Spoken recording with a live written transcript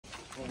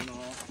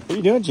What are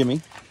you doing,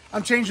 Jimmy?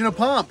 I'm changing a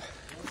pump.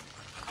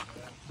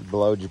 You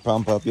blowed your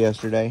pump up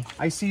yesterday?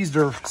 I seized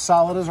her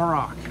solid as a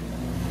rock.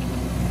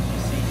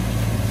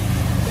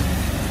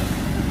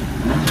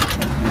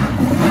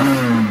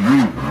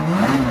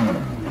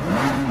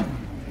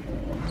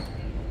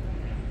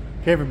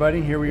 Okay,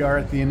 everybody, here we are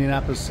at the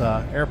Indianapolis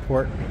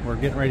airport. We're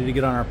getting ready to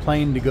get on our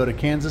plane to go to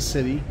Kansas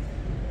City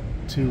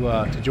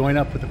to join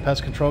up with the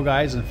Pest Control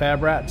Guys and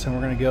Fab Rats, and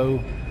we're going to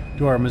go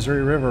do our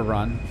Missouri River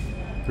run.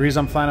 The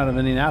reason I'm flying out of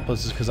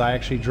Indianapolis is because I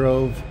actually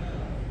drove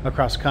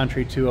across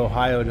country to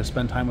Ohio to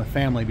spend time with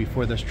family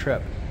before this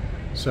trip.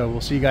 So we'll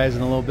see you guys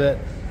in a little bit.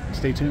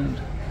 Stay tuned.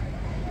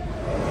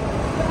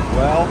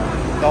 Well,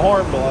 the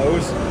horn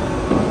blows.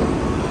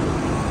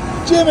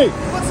 Jimmy!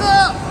 What's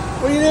up?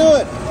 What are you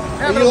doing?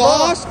 Are you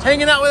lost?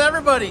 Hanging out with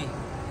everybody.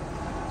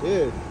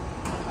 Dude,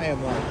 I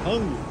am like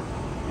hungry.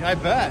 Yeah, I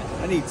bet.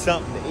 I need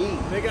something to eat.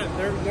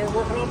 They're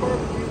working on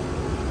barbecue.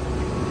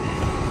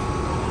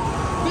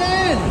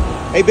 Ben!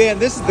 Hey Ben,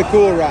 this is the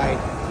cool ride.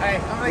 Hey,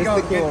 how many This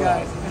is the good cool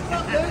guys? ride. What's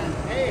up, Ben?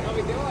 Hey, how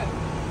we doing?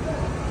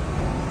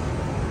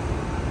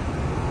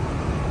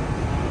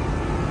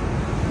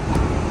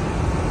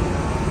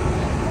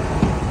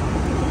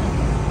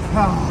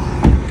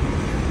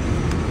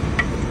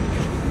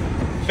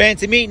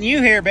 Fancy meeting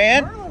you here,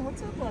 Ben. Marlon,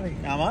 what's up, buddy?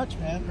 How much,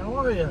 man? How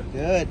are you?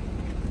 Good.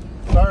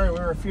 Sorry, we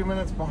were a few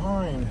minutes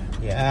behind.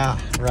 Yeah,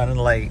 running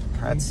late.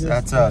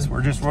 That's us.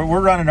 We're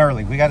running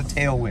early. We got a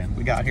tailwind.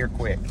 We got here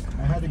quick.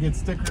 I had to get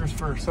stickers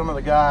for some of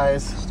the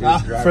guys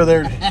driving. for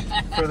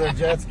their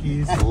jet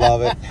skis.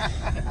 Love it.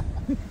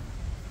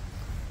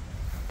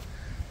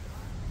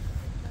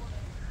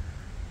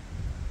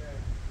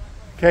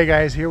 Okay,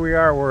 guys, here we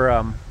are.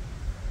 We're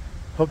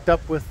hooked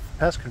up with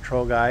Pest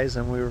Control Guys,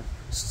 and we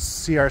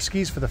see our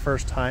skis for the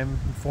first time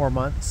in 4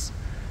 months.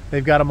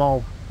 They've got them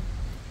all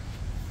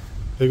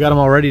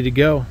ready to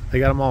go. They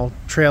got them all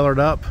trailered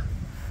up,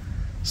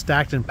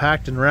 stacked and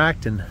packed and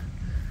racked, and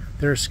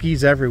there are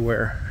skis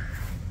everywhere.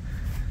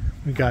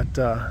 We got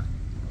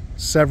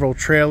several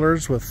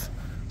trailers with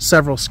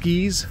several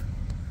skis,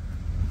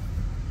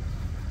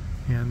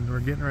 and we're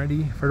getting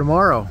ready for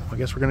tomorrow. I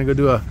guess we're gonna go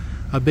do a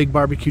big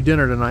barbecue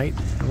dinner tonight,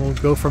 and we'll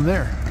go from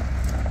there.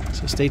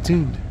 So stay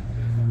tuned.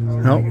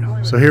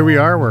 So here we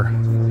are, we're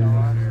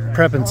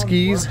prepping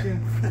skis.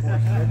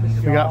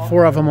 We got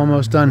 4 of them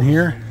almost done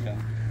here.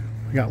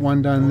 We got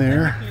 1 done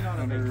there.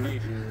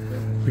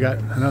 We got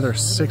another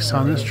 6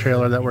 on this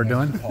trailer that we're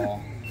doing.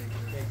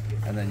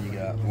 And then you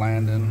got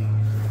Landon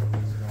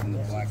and the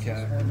Black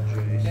Cat and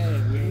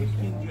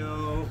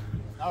Jace.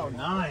 Oh,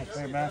 nice.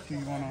 Hey, Matthew,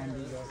 you want to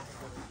undo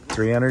that?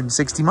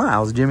 360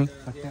 miles, Jimmy.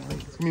 I can't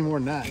wait. It's gonna be more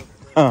than that.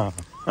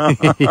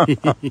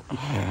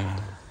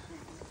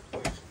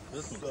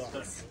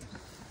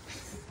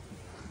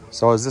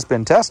 So has this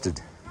been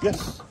tested?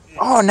 Yes.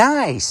 Oh,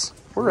 nice.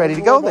 We're ready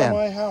to go then.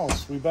 My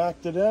house. We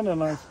backed it in,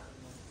 and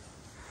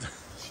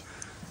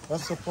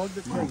that's the plug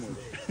that came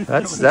with it.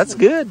 That's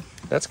good.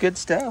 That's good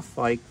stuff.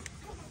 Like,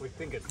 We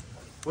think it's,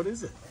 what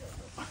is it?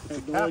 I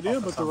have no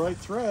idea, but the right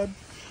thread.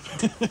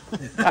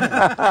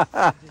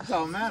 That's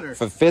all that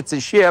matters. if it fits,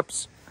 it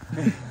ships.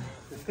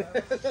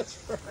 That's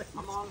right.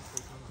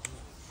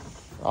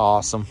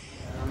 Awesome.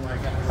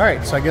 All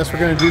right, so I guess we're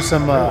gonna do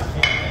some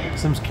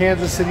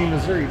Kansas City,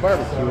 Missouri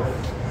barbecue,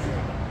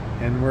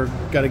 and we're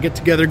got a get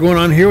together going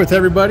on here with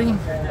everybody,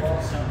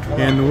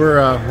 and we're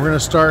gonna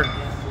start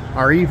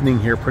our evening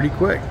here pretty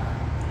quick.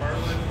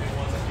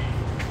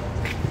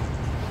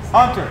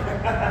 Hunter,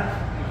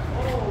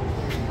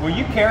 will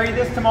you carry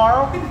this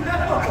tomorrow?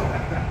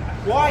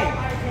 Why?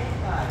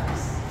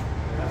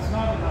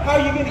 How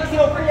are you going to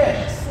kill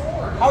fish?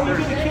 How are you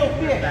going to kill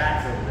fish?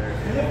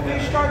 And if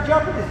fish start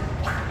jumping,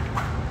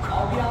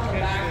 I'll be on the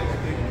back.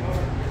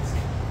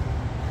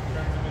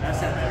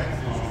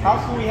 how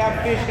can we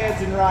have fish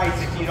heads and rice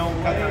if you don't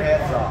cut their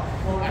heads off?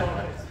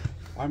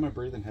 Why am I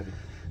breathing heavy?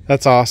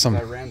 That's awesome.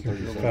 I ran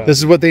 30. This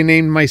is what they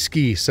named my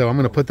ski, so I'm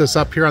gonna put this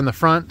up here on the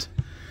front,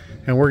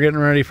 and we're getting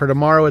ready for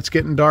tomorrow. It's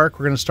getting dark.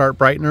 We're gonna start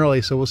bright and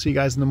early, so we'll see you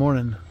guys in the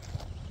morning.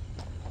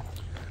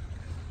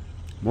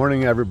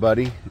 Morning,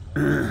 everybody.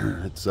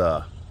 It's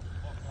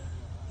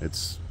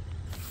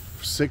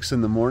 6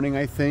 in the morning,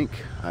 I think.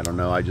 I don't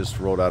know. I just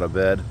rolled out of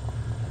bed.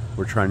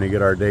 We're trying to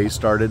get our day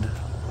started.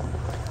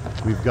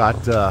 We got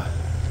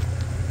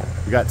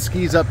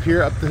skis up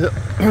here up the hill.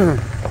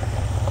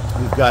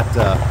 We've got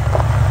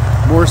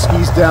more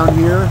skis down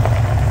here.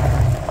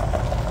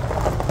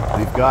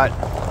 We've got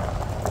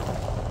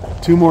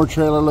 2 more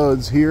trailer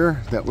loads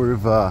here that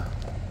we've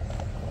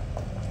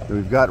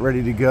got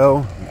ready to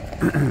go.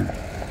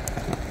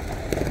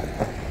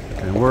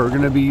 And we're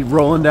going to be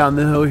rolling down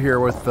the hill here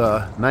with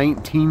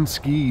 19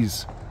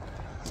 skis,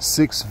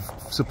 6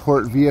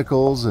 support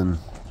vehicles, and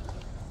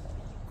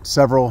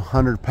several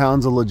 100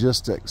 pounds of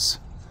logistics.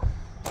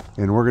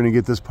 And we're going to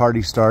get this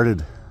party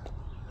started.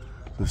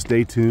 So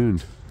stay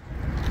tuned.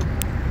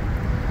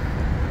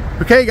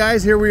 Okay,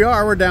 guys, here we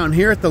are. We're down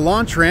here at the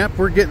launch ramp.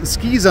 We're getting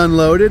skis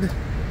unloaded.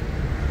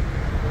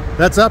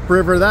 That's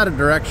upriver that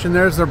direction.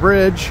 There's the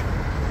bridge.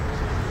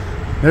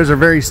 There's a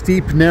very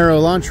steep, narrow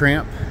launch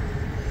ramp.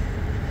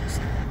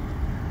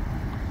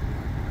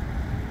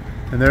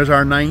 And there's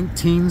our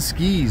 19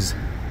 skis.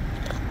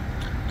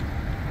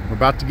 We're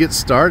about to get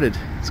started.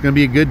 It's gonna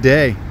be a good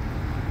day.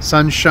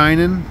 Sun's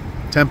shining,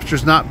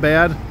 temperature's not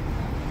bad.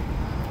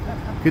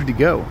 Good to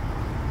go.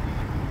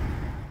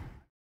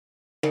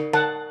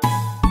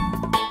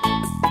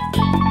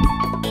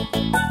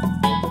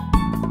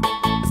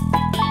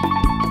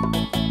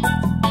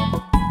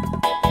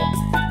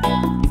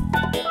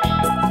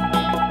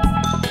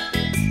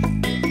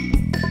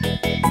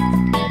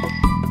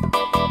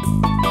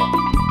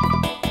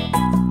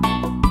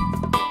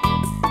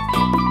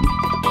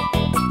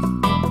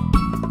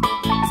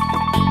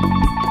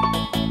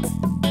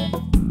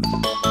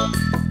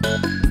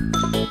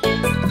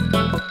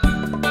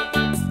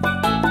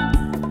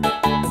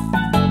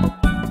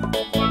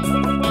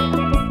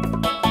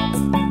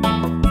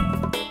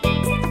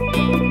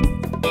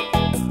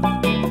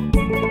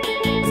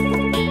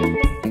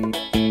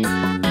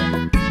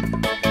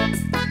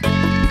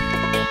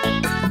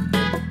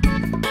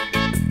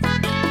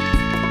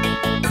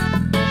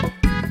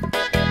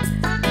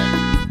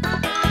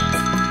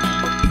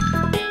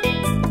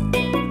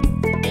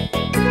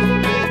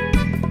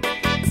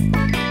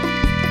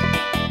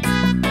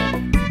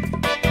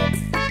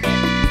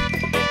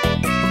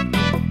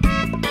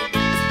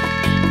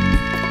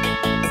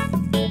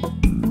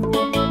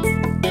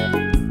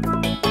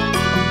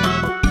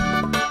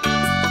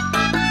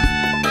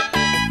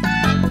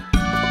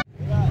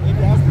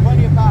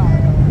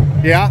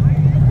 Yeah?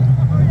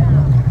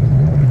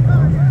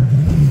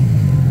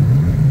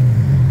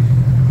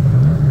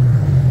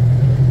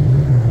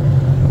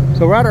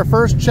 So we're at our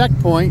first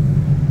checkpoint,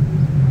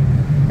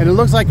 and it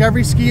looks like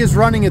every ski is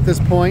running at this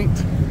point,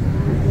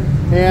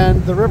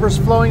 and the river's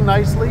flowing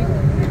nicely.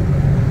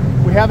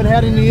 We haven't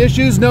had any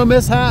issues, no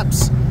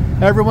mishaps.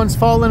 Everyone's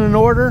falling in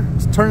order.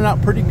 It's turning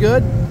out pretty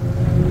good.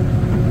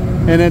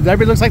 And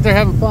everybody looks like they're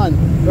having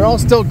fun. They're all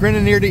still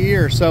grinning ear to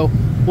ear, so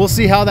we'll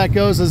see how that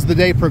goes as the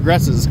day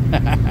progresses.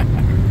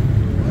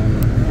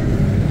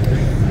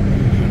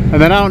 And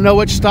then I don't know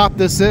which stop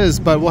this is,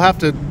 but we'll have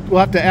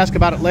to ask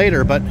about it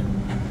later. But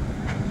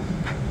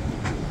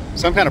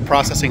some kind of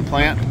processing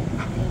plant.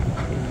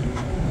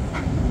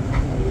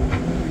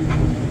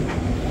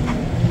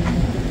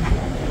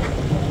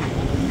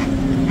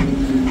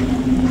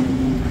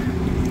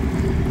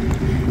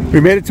 We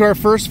made it to our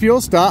first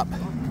fuel stop.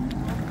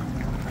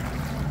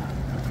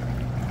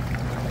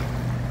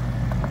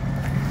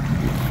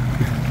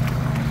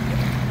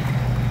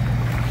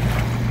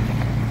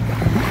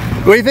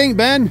 What do you think,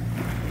 Ben?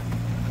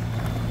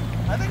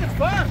 I think it's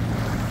fun.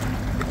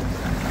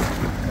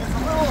 It's a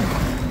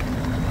little...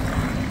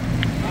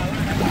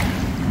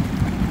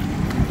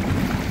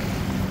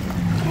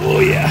 Oh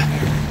yeah.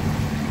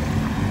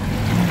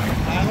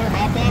 Tyler,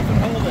 hop off and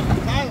hold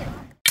it.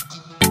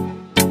 Tyler.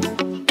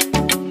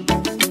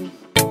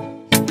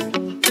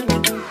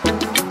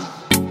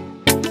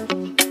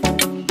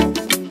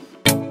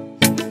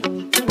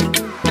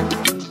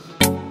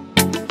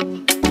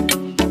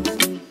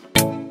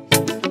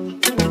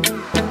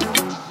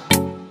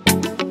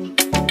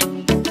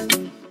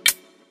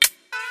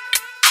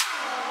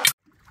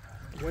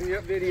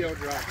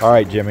 All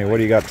right, Jimmy, what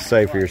do you got to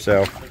say for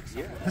yourself?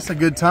 That's a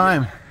good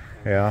time.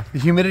 Yeah. The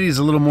humidity is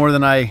a little more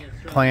than I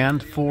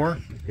planned for,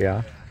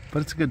 Yeah.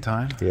 but it's a good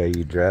time. Yeah,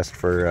 you dressed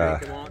for...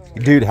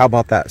 Dude, how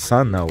about that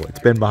sun, though? It's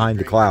been behind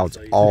the clouds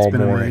all It's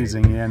been morning.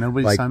 amazing. Yeah,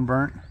 nobody's Like,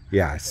 sunburnt.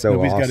 Yeah, so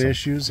Nobody's got awesome.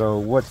 issues. So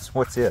what's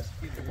this?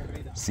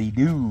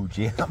 See-do,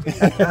 Jim.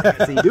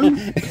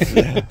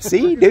 See-do.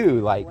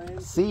 See-do, like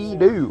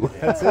see-do.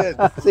 That's it.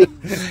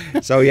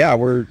 See. So yeah,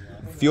 we're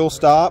fuel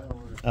stop.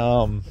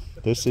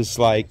 This is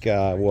like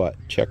what,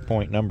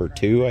 checkpoint number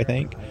 2, I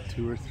think.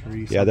 2 or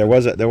 3. Yeah, there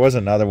was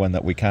another one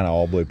that we kind of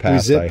all blew We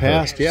past. zipped I heard.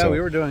 past. Yeah, So, we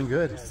were doing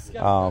good.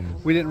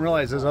 We didn't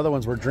realize those other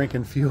ones were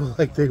drinking fuel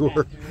like they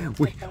were.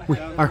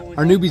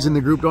 Our newbies in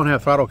the group don't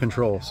have throttle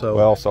control, so.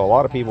 Well, so a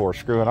lot of people were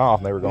screwing off.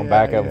 And they were going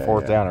back up and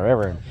forth down the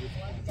river, and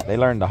they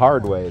learned the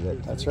hard way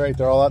that That's right.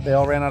 They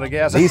all ran out of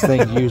gas. these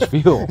things use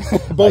fuel.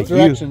 Both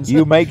directions.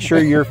 You make sure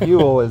your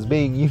fuel is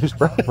being used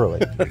properly.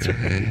 That's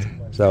right.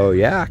 So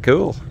yeah,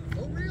 cool.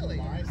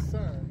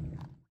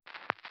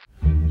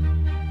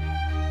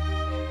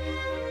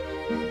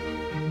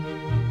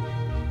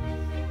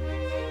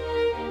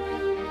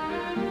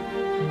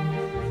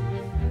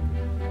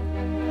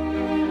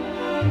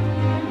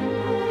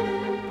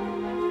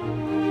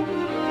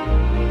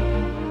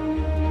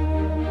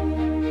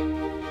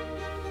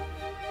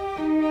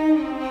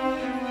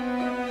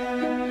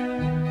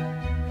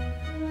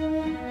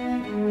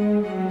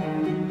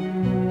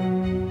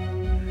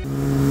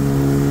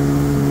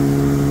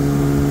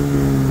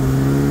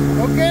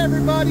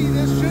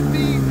 This should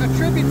be a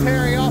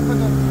tributary off of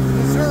the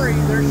Missouri.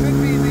 There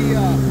should be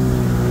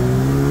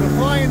the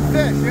flying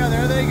fish. Yeah,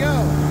 there they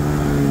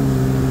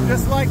go.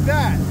 Just like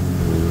that.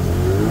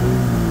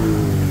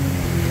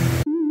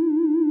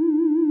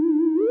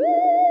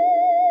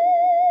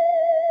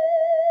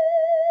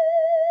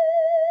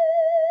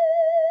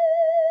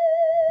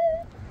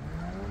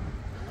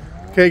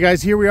 Okay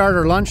guys, here we are at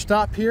our lunch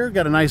stop here.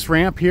 Got a nice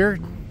ramp here,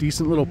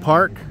 decent little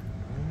park.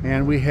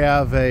 And we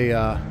have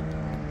a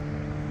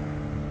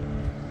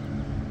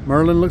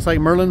Merlin. Looks like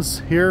Merlin's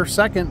here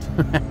second.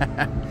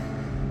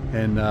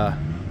 And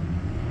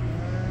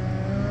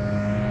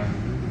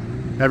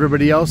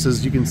everybody else,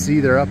 as you can see,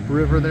 they're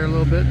upriver there a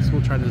little bit. So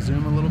we'll try to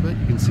zoom a little bit.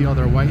 You can see all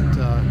their white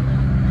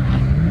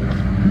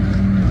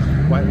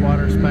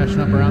water splashing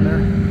up around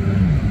there.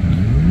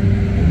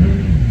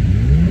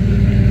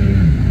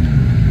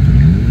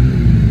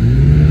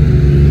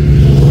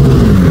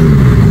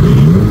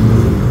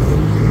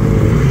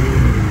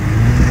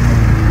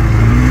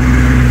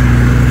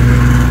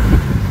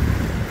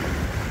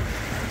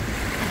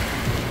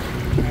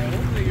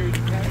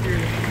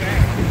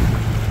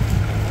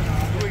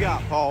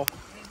 Paul,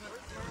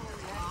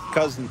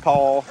 cousin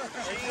Paul,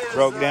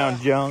 broke down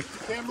junk.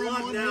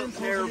 Flooding out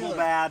terrible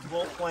bad.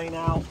 Won't plane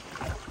out.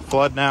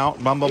 Flooding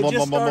out. Bum, bum, It bum,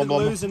 just bum, bum, started bum.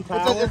 losing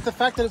power. It's the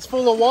fact that it's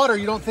full of water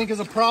you don't think is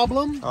a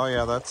problem? Oh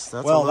yeah, that's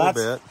Well, a little that's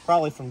bit.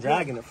 probably from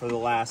dragging it for the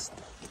last.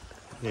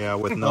 Yeah,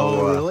 with no.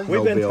 Oh, really? No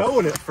We've been bill.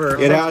 towing it for.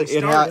 It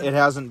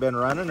hasn't been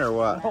running or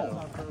what?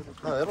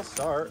 No, it'll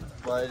start,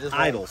 but it just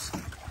idles.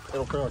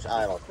 it'll pretty much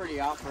idle. Pretty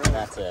out for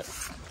That's it.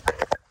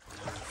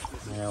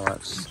 Yeah,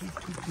 let's.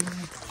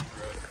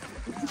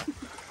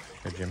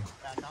 Here, Jim.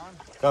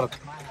 Got it.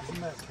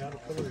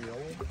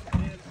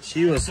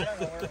 She was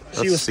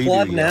see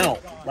flooding the, out.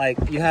 Like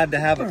you had to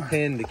have a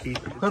pin to keep.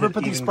 Whoever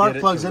put these spark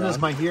plugs in is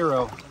my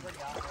hero.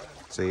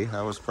 See,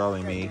 that was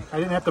probably me. I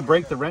didn't have to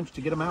break the wrench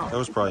to get them out. That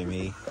was probably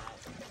me.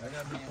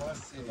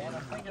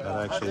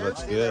 That actually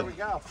looks good.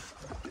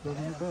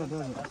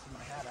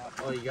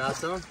 Oh, you got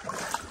some?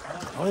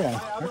 Oh yeah,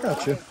 I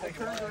got you.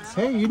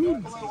 Hey,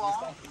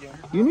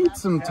 you need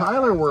some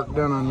Tyler work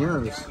done on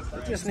yours.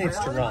 It just needs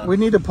to run. We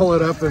need to pull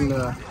it up and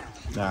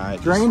Nah,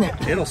 drain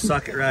it. It'll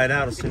suck it right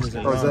out as soon as it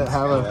Or does runs. that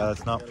have a? Yeah,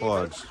 that's not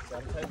plugs.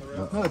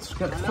 No, it's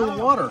got full of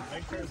water.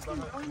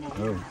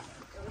 Well,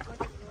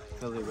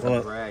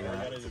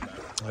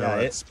 Well,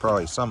 it's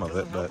probably some of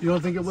it, but You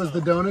don't think it was the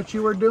donuts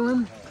you were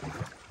doing?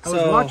 I was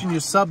So- watching you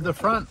sub the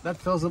front. That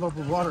fills it up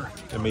with water.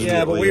 immediately.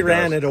 yeah, but we it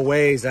ran does. it a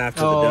ways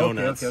after Oh, the okay,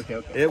 donuts.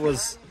 okay. It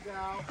was.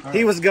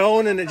 He was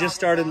going and it just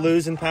started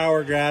losing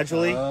power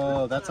gradually,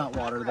 Oh, that's not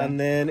water then. and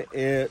then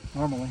it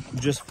Normally.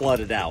 just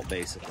flooded out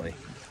basically.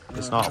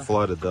 It's not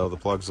flooded though. The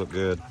plugs look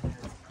good.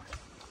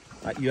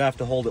 You have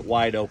to hold it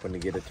wide open to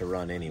get it to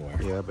run anywhere.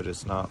 Yeah, but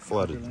it's not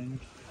flooded.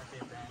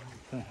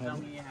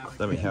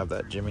 Let me have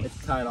that, Jimmy.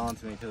 It's tied on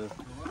to me to the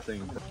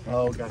thing.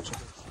 Oh, gotcha.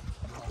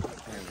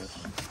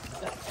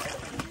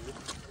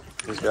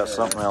 He's got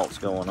something else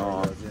going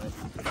on.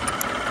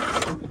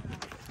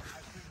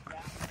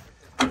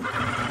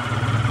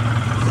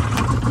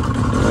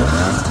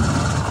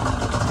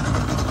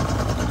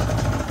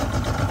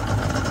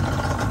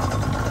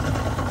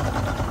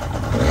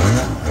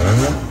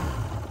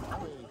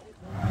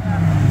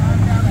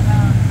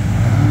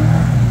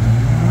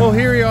 Well,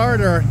 here we are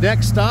at our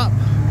next stop.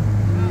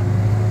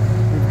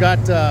 We've got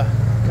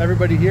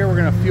everybody here. We're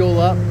going to fuel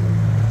up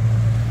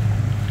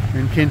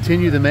and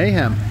continue the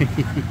mayhem.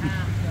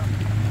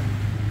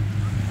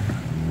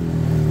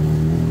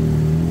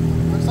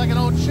 Looks like an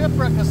old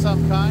shipwreck of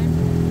some kind.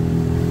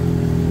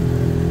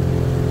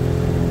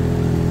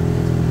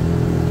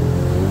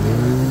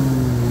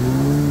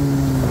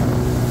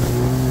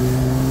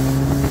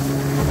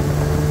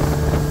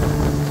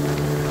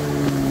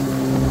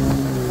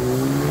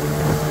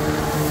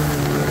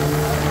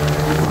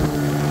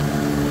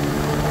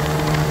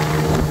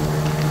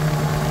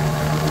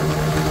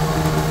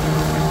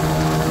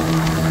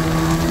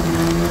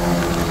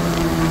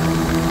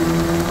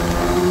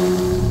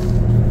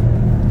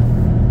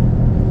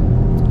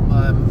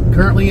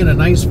 Currently in a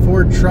nice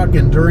Ford truck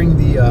enduring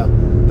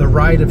the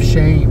ride of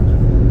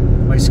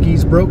shame. My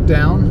skis broke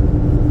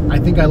down. I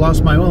think I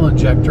lost my oil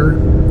injector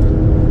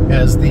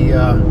as the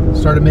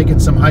started making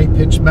some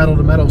high-pitched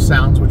metal-to-metal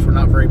sounds, which were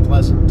not very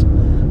pleasant.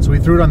 So we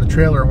threw it on the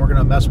trailer and we're going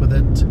to mess with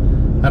it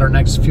at our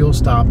next fuel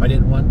stop. I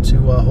didn't want to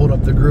hold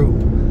up the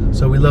group,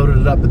 so we loaded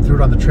it up and threw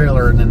it on the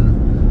trailer, and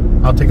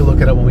then I'll take a look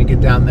at it when we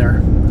get down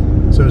there.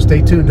 So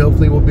stay tuned.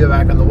 Hopefully we'll be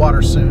back on the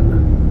water soon.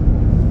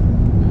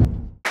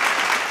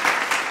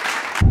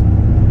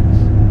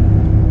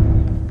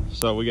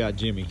 So we got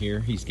Jimmy here.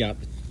 He's got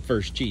the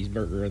first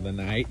cheeseburger of the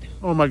night.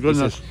 Oh my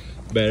goodness.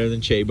 Better than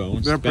Che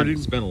Bones. They're pretty.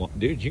 It's been a long,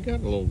 dude. You got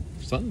a little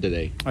sun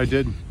today. I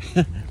did.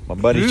 My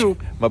buddy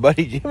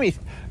Jimmy's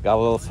got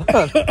a little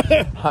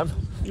sun.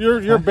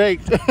 You're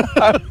baked. You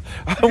got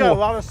a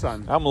lot of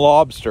sun. I'm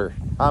lobster.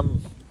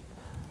 I'm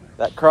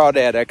that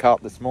crawdad I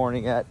caught this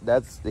morning.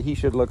 He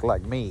should look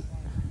like me,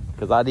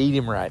 because I'd eat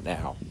him right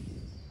now.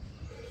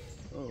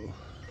 Oh.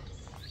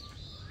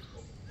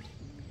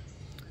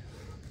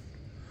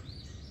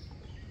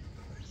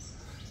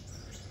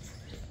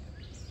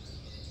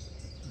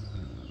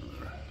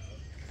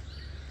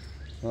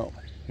 Well,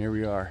 here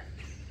we are.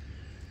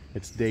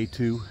 It's day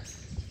 2.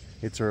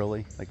 It's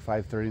early, like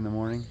 5:30 in the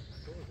morning,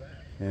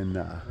 and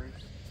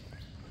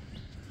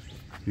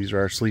these are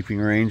our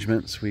sleeping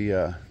arrangements.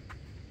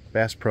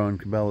 Bass Pro and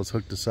Cabela's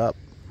hooked us up,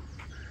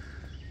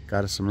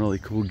 got us some really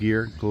cool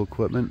gear, cool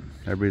equipment.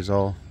 Everybody's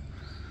all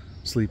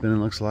sleeping, it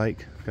looks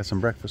like. Got some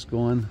breakfast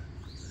going.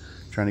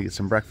 Trying to get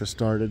some breakfast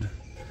started.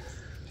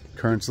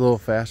 Current's a little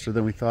faster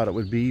than we thought it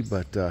would be,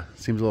 but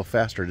seems a little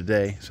faster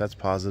today, so that's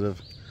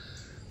positive.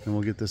 And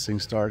we'll get this thing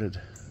started.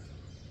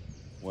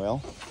 Well,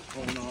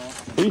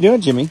 what are you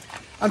doing, Jimmy?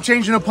 I'm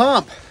changing a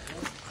pump.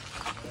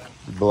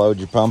 You blowed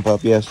your pump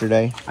up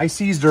yesterday. I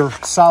seized her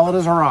solid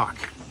as a rock.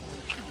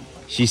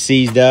 She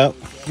seized up.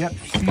 Yep,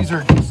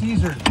 Caesar.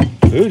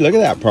 Ooh, look at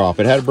that prop.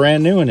 It had a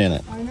brand new one in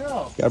it. I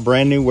know. Got a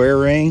brand new wear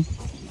ring.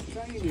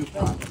 Shiny new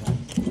prop.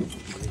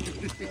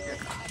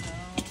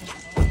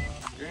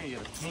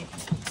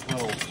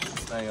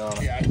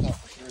 Yeah, I thought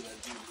for sure that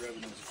dude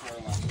driving his car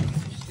last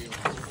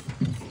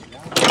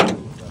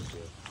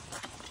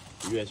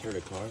night. You guys heard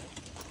a car?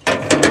 I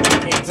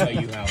can't tell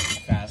you how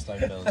fast I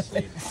fell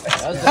asleep.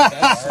 That was the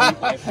best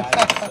sleep I've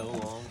had in so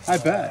long. I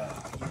bet.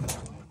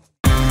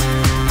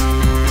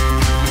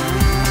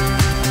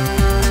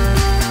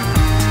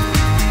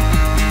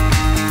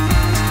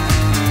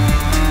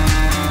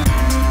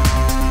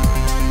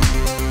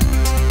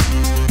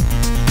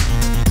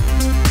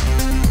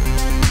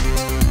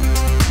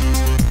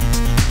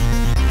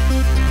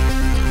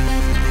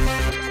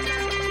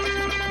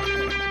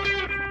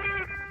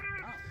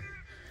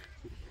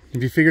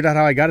 Have you figured out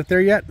how I got it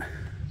there yet?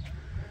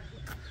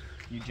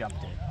 You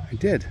jumped it. I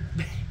did.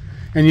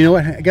 And you know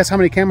what? Guess how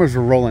many cameras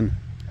were rolling?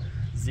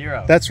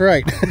 0. That's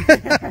right.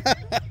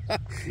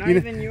 Not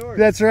even yours.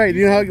 That's right.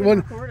 You know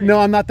how no,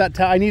 I'm not that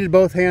I needed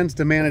both hands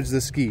to manage the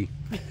ski.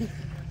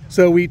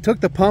 So we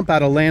took the pump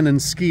out of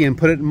Landon's ski and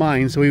put it in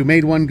mine. So we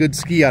made one good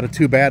ski out of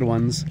 2 bad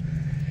ones.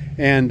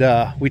 And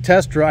I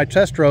test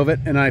drove it,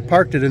 and I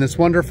parked it in this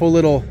wonderful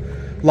little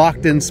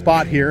locked-in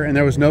spot here, and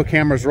there was no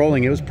cameras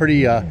rolling. It was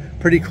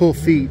pretty cool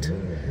feat.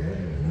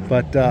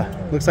 But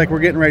looks like we're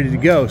getting ready to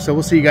go, so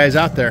we'll see you guys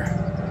out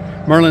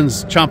there.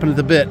 Merlin's chomping at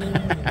the bit.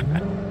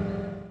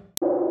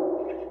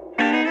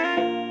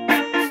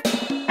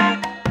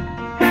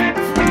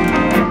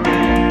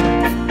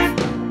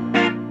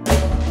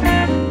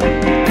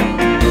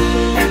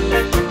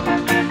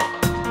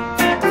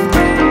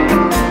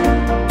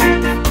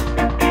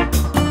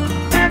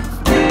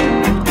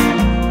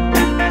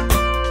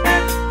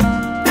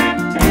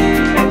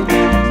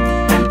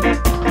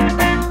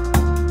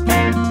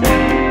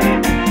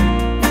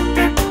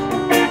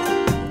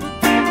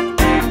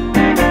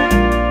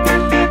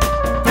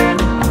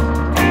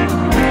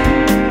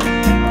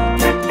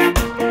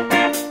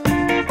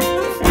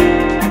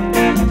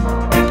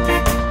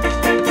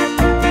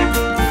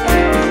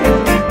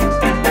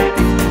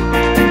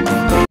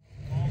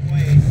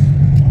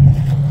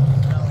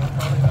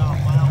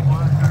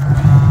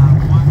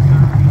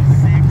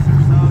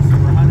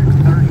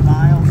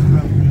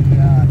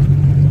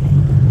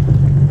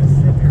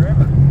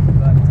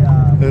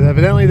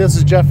 Evidently this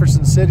is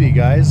Jefferson City,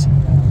 guys.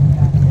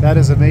 That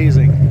is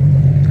amazing.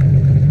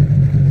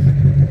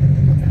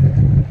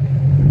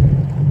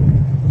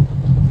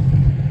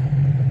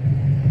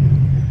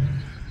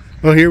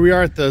 Well, here we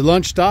are at the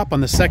lunch stop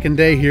on the second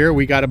day here.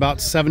 We got about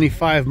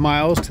 75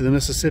 miles to the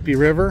Mississippi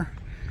River,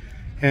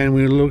 and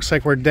it looks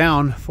like we're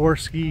down 4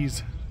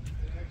 skis.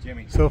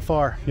 Jimmy. So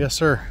far. Yes,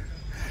 sir.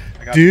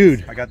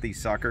 I got these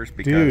suckers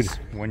because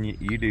when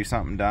you do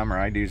something dumb or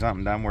I do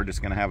something dumb, we're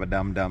just going to have a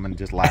dumb and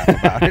just laugh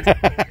about it.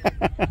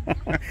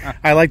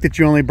 I like that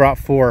you only brought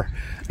 4.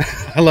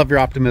 I love your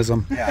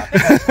optimism. Yeah,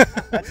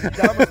 that's the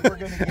dumbest we're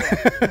going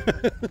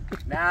to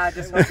get. Nah,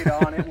 just hook it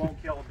on. It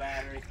won't kill the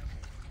battery.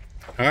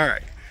 All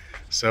right.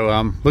 So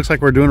looks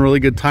like we're doing a really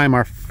good time.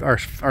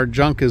 Our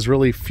junk is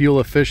really fuel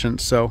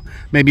efficient. So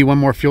maybe one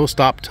more fuel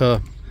stop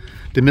to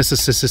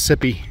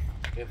Mississippi.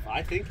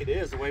 I think it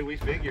is the way we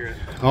figure it.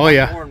 Oh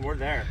yeah. We're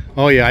there.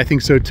 Oh yeah, I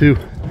think so too.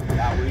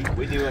 Yeah,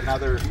 we do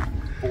another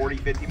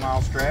 40-50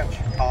 mile stretch,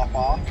 top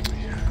off.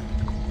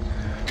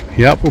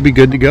 Yep, we'll be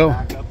good to go.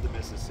 Back up the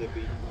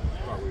Mississippi.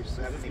 What, we're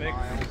 70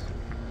 miles.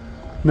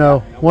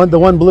 No, the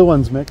one blue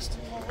one's mixed.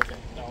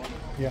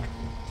 Yeah.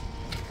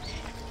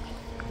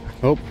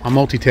 Oh, I'm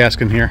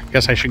multitasking here.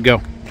 Guess I should go.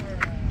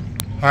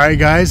 All right,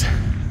 guys.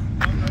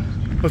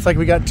 Looks like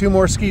we got 2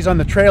 more skis on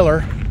the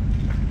trailer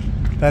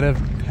that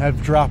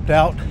have dropped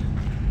out.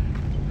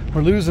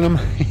 We're losing them.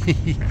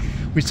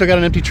 We still got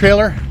an empty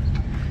trailer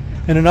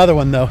and another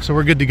one though, so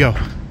we're good to go.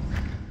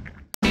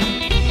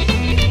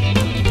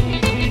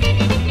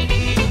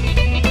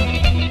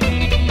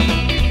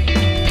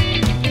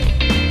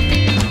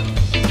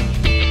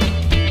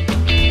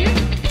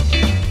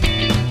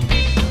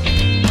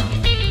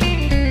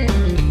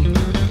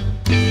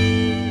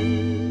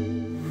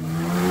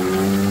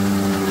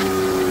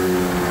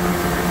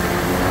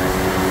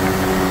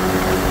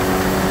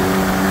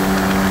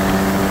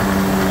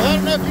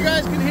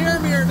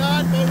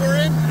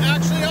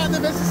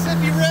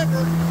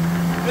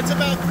 It's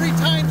about 3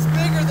 times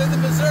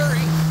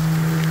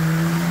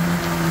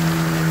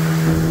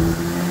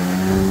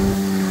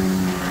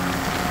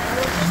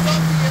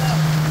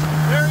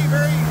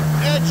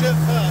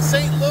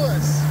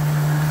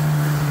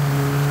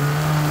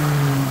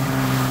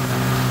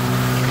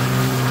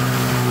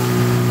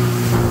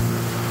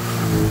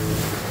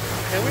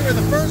are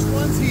the first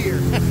ones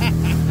here.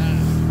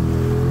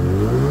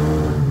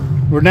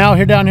 We're now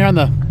here down here on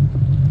the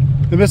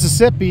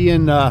Mississippi,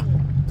 and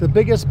the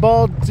biggest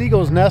bald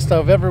eagle's nest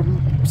I've ever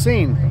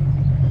seen.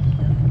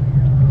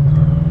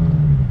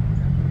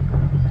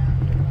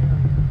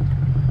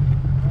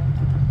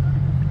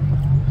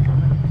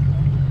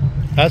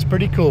 That's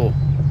pretty cool.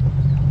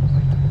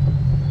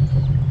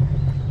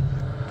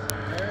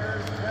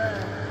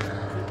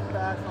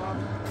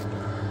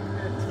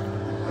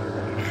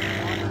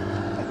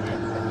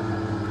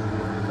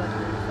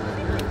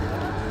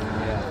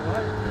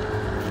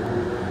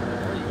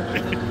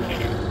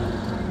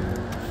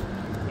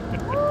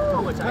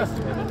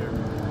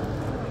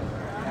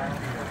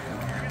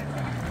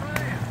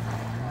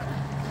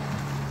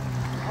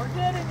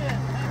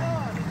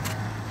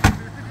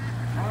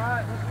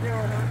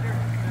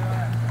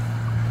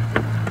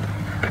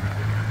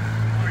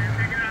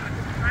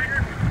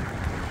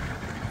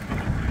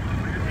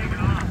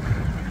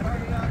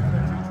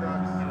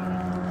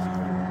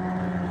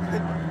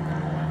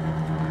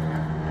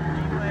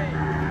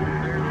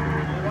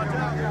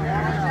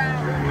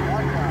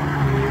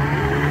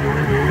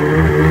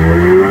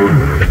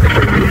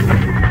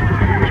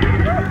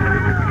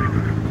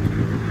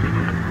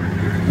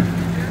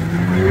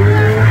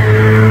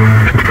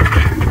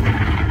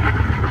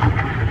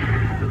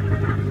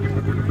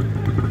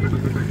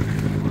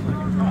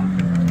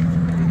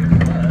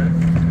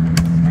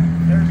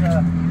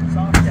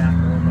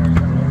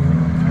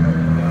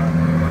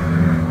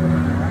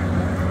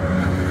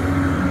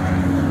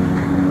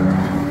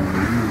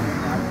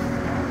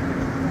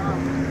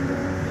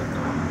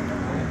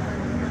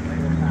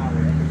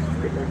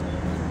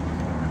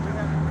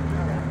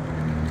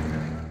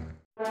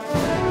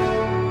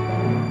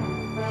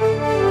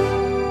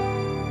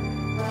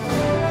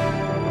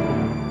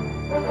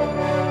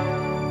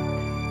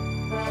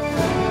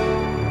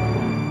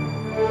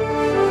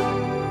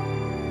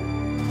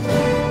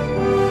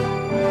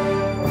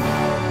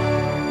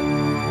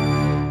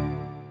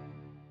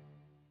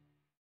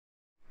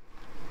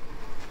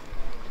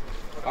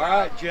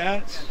 Alright,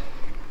 gents,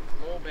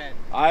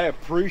 I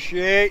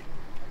appreciate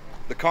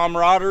the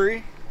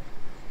camaraderie,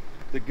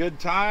 the good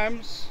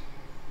times,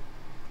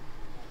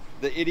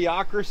 the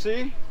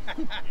idiocracy,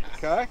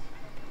 okay?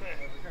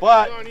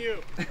 But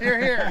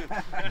Here.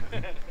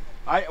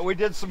 we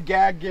did some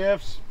gag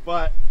gifts,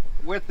 but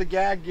with the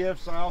gag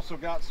gifts I also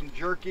got some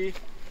jerky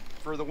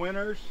for the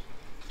winners.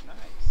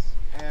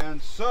 Nice.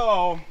 And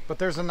so, But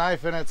there's a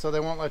knife in it, so they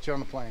won't let you on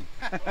the plane.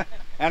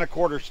 and a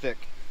quarter stick.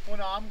 Well,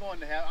 no, I'm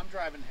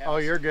driving to. Oh,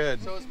 you're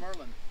good. So is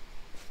Merlin.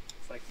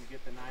 It's like you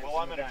get the knives. Well,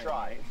 I'm going to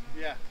try.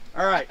 Yeah.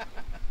 All right,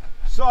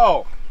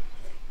 so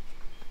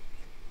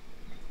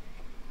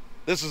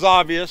this is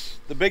obvious.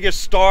 The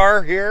biggest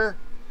star here,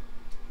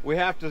 we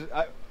have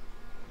to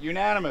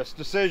unanimous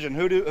decision.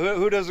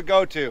 Who does it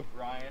go to?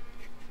 Ryan.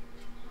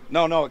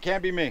 No, it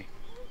can't be me.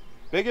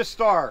 Biggest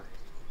star.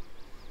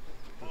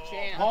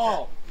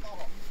 Paul.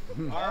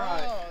 All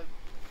right.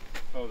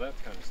 Oh,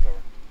 that's kind of star.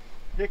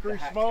 Hickory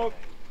smoke,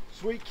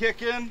 sweet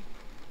kicking.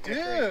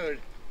 Dude.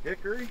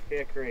 Hickory.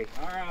 Hickory.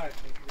 All right.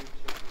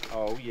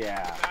 Oh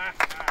yeah.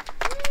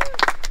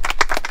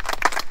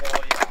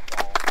 Hell yeah,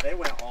 Paul. They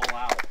went all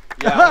out.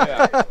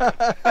 Yeah.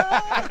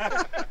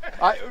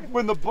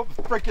 When the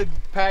freaking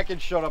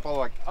package showed up, I was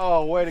like,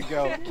 "Oh, way to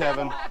go,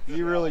 Kevin!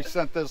 You really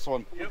sent this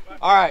one." Yep.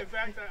 All right. In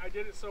fact, I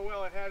did it so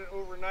well, I had it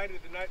overnighted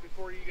the night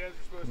before you guys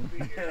were supposed to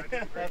be here. I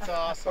did great. That's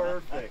awesome.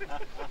 Perfect.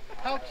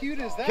 How cute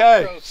is that?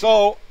 Okay, trophy?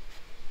 so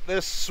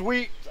this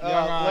sweet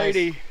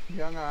lady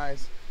Young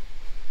eyes.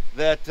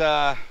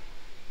 that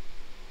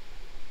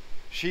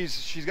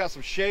she's got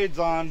some shades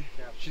on.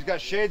 She's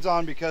got shades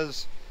on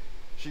because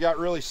she got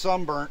really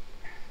sunburnt.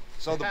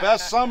 So the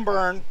best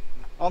sunburn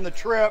on the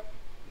trip.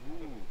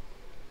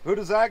 Who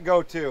does that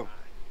go to?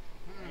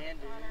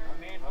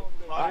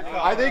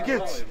 I think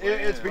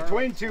it's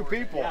between two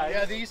people.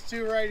 Yeah, these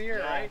two right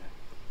here, right?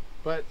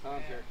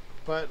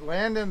 But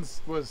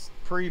Landon's was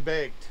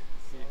pre-baked.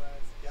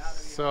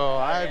 So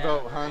I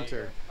vote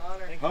Hunter.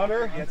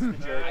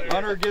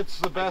 Hunter gets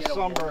the best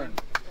sunburn.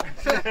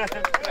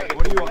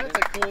 What do you want? That's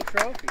a cool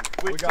trophy.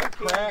 We got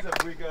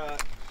crack. We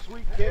got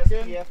sweet kicking.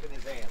 in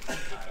his hand.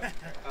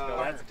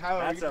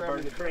 Tyler, That's you a grab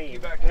burnt the cream. jerky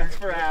back there. That's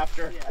for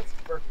after. That's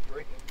burnt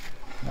cream.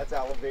 That's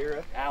aloe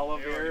vera. Aloe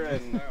vera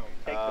and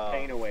take the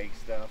pain away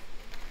stuff.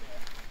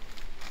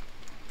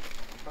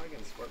 I'm probably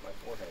going to squirt my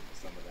forehead with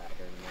some of that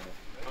here in a minute.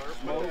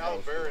 Put the aloe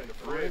vera in the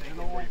fridge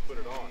before you put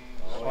it on.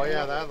 Oh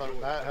yeah,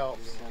 that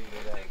helps.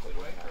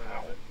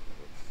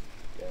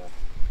 Yeah.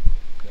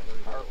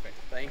 Perfect.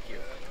 Thank you.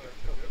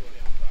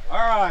 All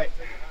right.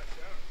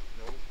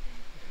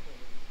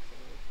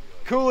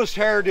 Coolest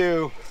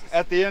hairdo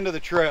at the end of the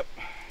trip.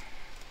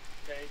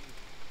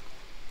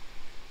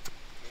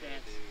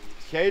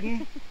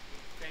 Caden?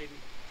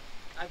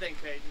 I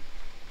think Peyton.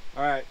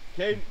 All right,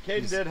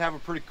 Caden did have a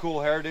pretty cool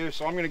hairdo,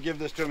 so I'm going to give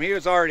this to him. He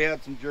has already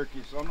had some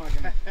jerky, so I'm not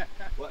going to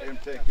let him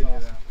take any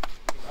of that.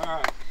 All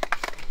right.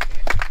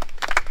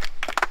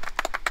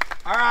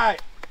 All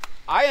right.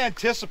 I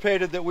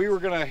anticipated that we were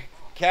going to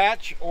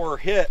catch or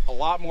hit a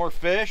lot more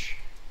fish,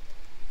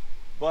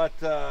 but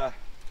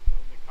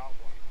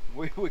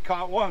we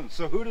caught one.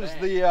 So who does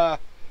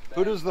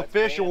the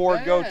fish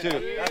award go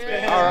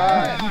to? All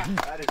right.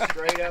 That is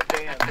straight up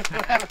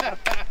Dan.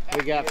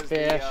 We got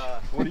fish.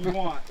 What do you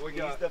want? We He's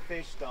got the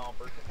fish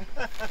stomper.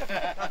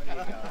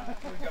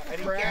 And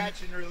he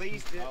catch and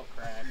released it. Oh,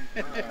 crap.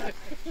 All right.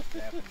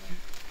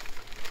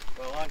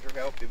 Well, Hunter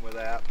helped him with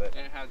that, but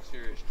It had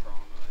serious trauma.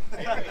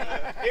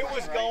 it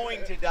was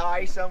going to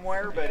die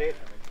somewhere, but it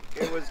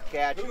was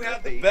catching. who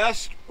had the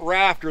best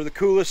raft or the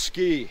coolest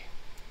ski?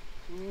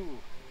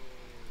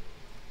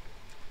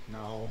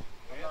 No.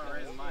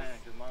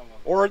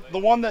 Or the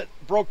one that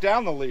broke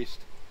down the least?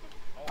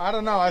 I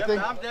don't know. I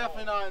think I'm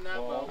definitely not in that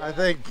boat.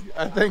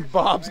 I think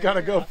Bob's got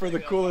to go for the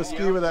coolest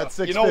ski with that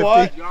 650. You know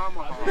what?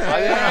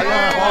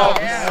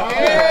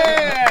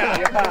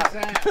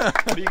 Yeah.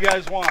 What do you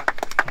guys want?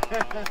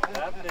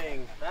 That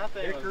thing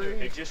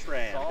it just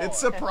ran. It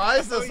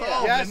surprised us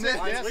all, didn't it?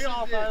 Yes, we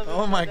all did.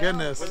 Oh my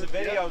goodness. When the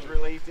video's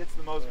released, it's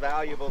the most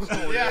valuable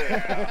story.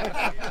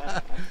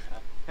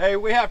 Hey,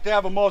 we have to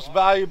have a most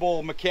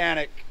valuable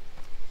mechanic.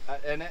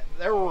 And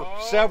there were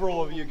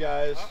several of you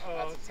guys.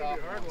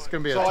 It's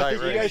gonna be a So I tight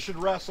think you guys race. should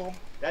wrestle.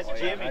 That's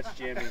Jimmy. That's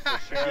Jimmy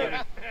for sure.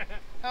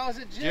 How is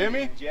it,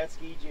 Jimmy? Jimmy? Jet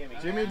ski Jimmy.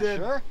 Jimmy did.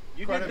 Sure.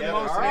 You quite did a the bit.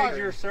 most All right.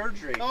 major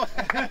surgery. Oh.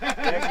 Yeah,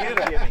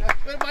 get Jimmy.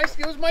 But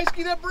it was my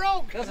ski that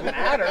broke. Doesn't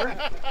matter.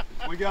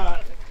 We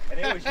got And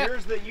it was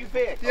yours that you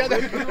picked. Yeah,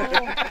 with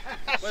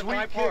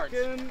my sweet parts.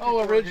 kicking.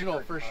 Oh, original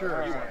for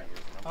sure.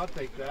 I'll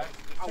take that.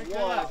 I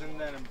was, and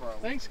then it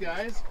broke. Thanks,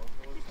 guys.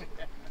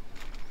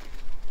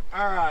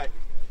 All right.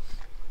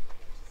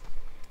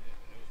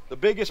 The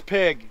biggest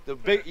pig.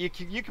 You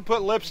can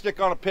put lipstick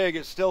on a pig.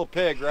 It's still a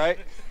pig, right?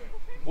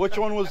 Which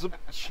one was the?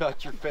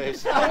 Shut your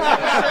face.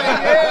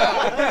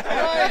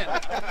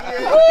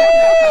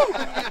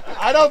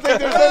 I don't think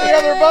there's any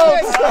other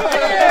boats.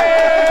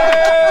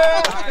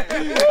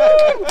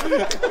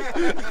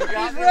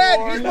 He's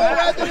red. He's more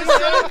red than the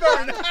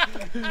sunburn.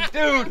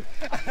 Dude.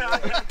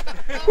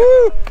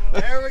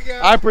 There we go.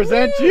 I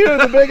present you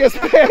the biggest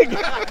pig.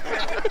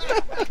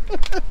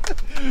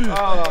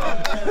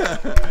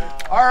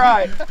 All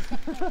right.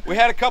 We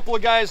had a couple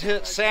of guys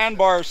hit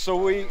sandbars, so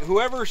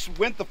whoever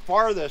went the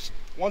farthest,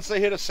 once they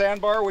hit a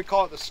sandbar, we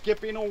call it the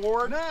skipping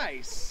award.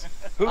 Nice.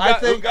 Who I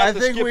got the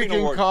think we skipping can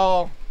award?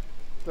 call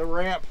the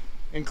ramp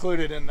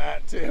included in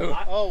that too.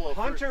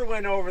 Hunter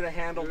went over the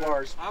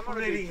handlebars I'm gonna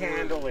pretty be through.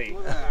 handily.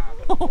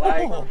 Look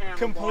Like, at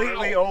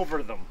completely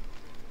over them.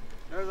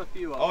 There's a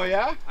few of Oh them.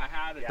 yeah? I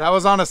had it. That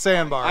was on a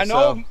sandbar. I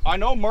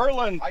know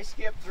Merlin. I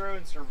skipped through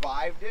and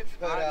survived it,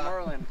 but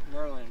Merlin.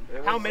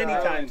 it How was, many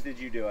times did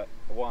you do it?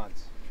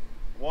 Once.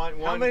 One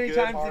How many good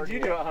times hard did you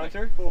hit. do it,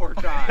 Hunter? 4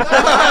 times. we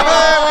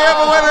have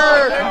a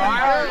winner.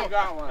 I already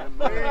got one.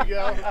 There you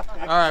go.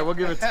 All right, we'll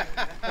give it.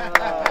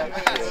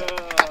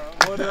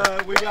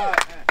 What we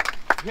got?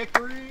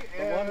 Hickory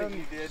and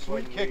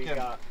sweet kicking.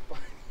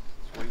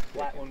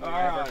 That one we All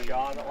never right.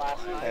 shot it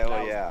last night. Hell That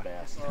was yeah. the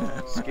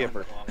best.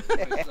 Skipper.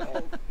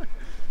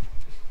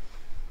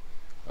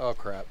 Oh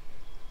crap.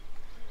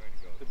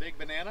 The big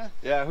banana?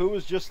 Yeah, who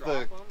was just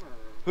the Drop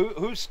 'em, or-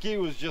 whose ski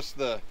was just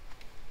the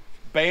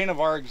bane of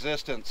our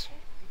existence?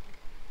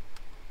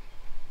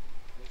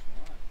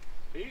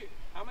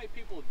 How many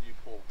people did you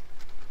pull?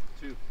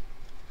 2.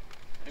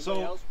 Anybody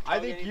So else I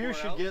bug think you anywhere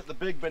should else? get the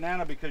big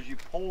banana because you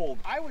pulled.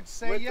 I would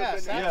say With the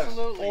yes, banana.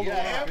 absolutely. Yes.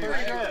 Yeah, Hold for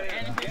on.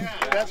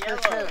 sure. That's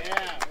for sure.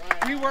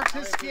 Yeah, He worked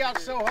his ski out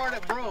so hard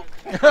it broke.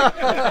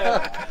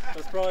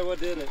 That's probably what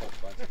did it.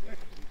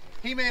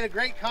 He made a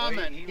great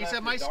comment. he He left said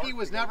the my dark ski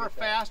was to go never get that.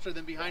 faster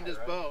than behind his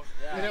boat.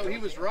 You know, he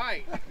was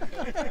right.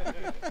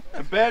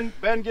 And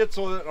Ben gets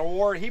an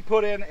award. He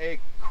put in a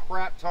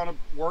crap ton of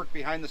work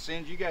behind the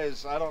scenes. You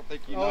guys, I don't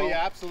think you know. Oh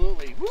yeah,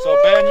 absolutely. So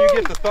Ben, you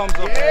get the thumbs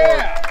up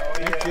Yeah. award.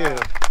 Thank you.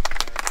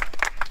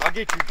 I'll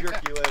get you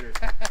jerky later.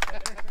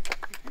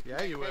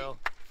 Yeah, you will.